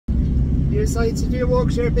You excited to do a walk,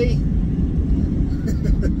 Sherpy?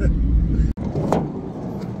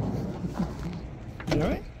 You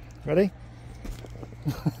alright? Ready?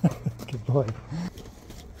 Good boy.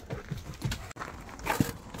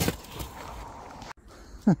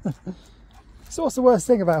 So what's the worst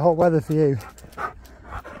thing about hot weather for you?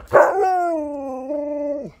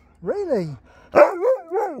 Really?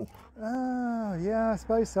 Oh, yeah, I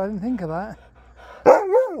suppose so. I didn't think of that.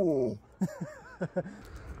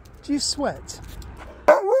 Do you sweat?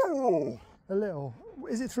 A little.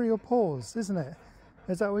 Is it through your pores, isn't it?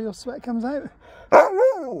 Is that where your sweat comes out?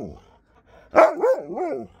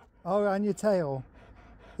 Oh, and your tail.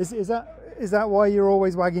 Is that why you're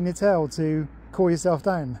always wagging your tail, to cool yourself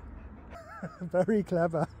down? Very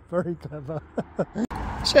clever, very clever.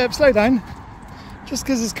 Sherp, slow down. Just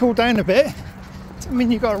because it's cooled down a bit doesn't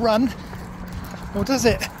mean you've got to run. Or does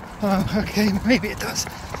it? Oh, okay, maybe it does.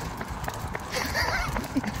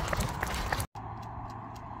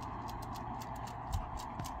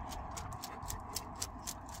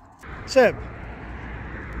 Sherp.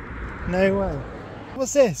 No way.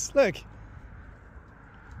 What's this? Look.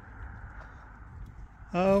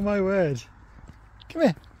 Oh my word. Come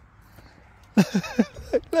here.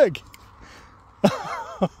 Look.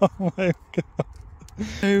 Oh my god.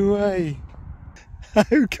 No way.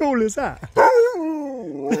 How cool is that? Is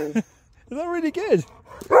that really good?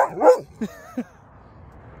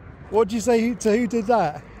 What do you say to who did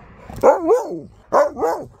that? You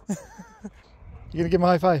gonna give him a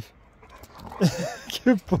high five?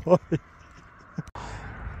 Good boy.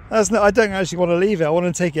 That's not, I don't actually want to leave it. I want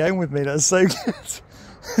to take it home with me. That's so good.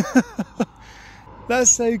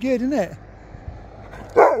 That's so good, isn't it?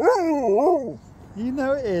 You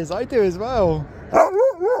know it is. I do as well.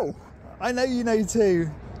 I know you know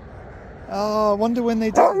too. Oh, I wonder when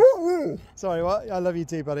they did. Sorry, what? I love you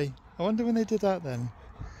too, buddy. I wonder when they did that then.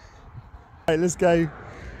 Right, let's go.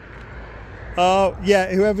 Oh,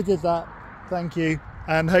 yeah, whoever did that, thank you.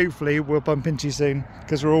 And hopefully we'll bump into you soon,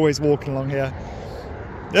 because we're always walking along here.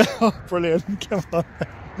 Oh, brilliant. Come on.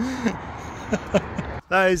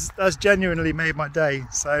 That's genuinely made my day.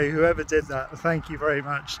 So whoever did that, thank you very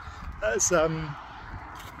much. That's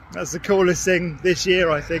the coolest thing this year,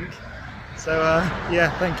 I think. So yeah,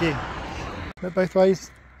 thank you. Look both ways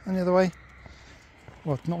and the other way.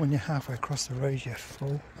 Well, not when you're halfway across the road, you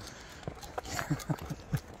fool.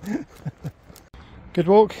 Good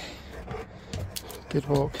walk. Good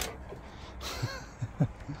walk.